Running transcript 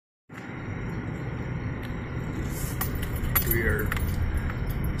We are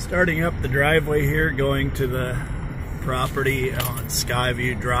starting up the driveway here, going to the property on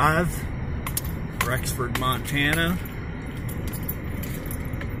SkyView Drive, Rexford, Montana.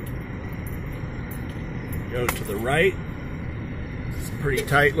 Go to the right. It's a pretty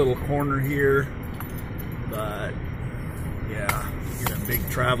tight little corner here, but yeah, you get a big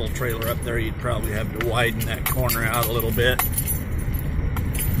travel trailer up there, you'd probably have to widen that corner out a little bit.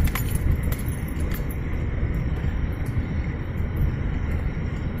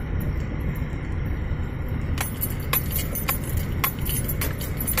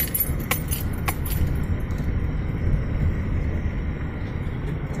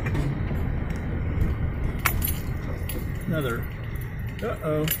 Another, got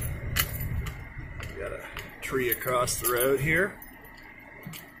a tree across the road here.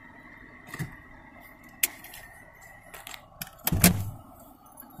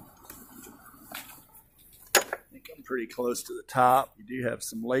 I think I'm pretty close to the top. We do have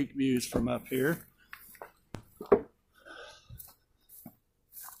some lake views from up here.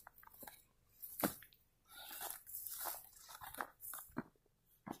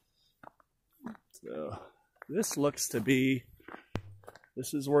 So this looks to be,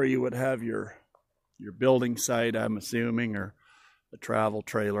 this is where you would have your building site, I'm assuming, or a travel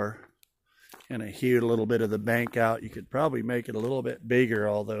trailer. Kind of hewed a little bit of the bank out. You could probably make it a little bit bigger,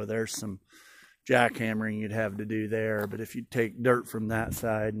 although there's some jackhammering you'd have to do there. But if you take dirt from that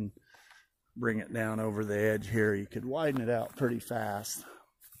side and bring it down over the edge here, you could widen it out pretty fast.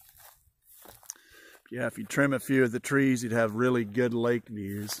 Yeah, if you trim a few of the trees, you'd have really good lake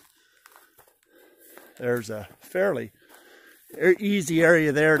views. There's a fairly easy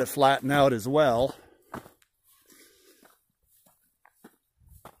area there to flatten out as well.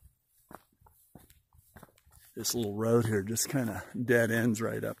 This little road here just kind of dead ends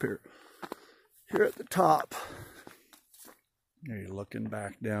right up here. Here at the top. There you're looking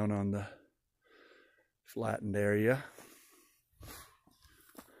back down on the flattened area.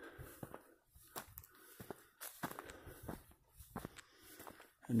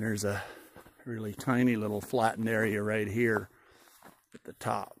 And there's a really tiny little flattened area right here at the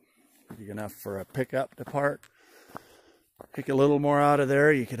top. Big enough for a pickup to park. Take a little more out of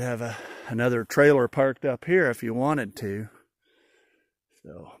there, you could have another trailer parked up here if you wanted to.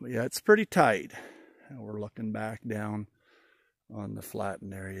 So yeah, it's pretty tight. And we're looking back down on the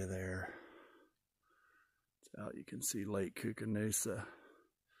flattened area there. It's out, you can see Lake Koocanusa.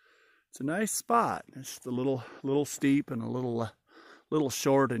 It's a nice spot. It's a little steep and a little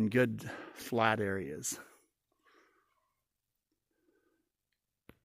short and good flat areas.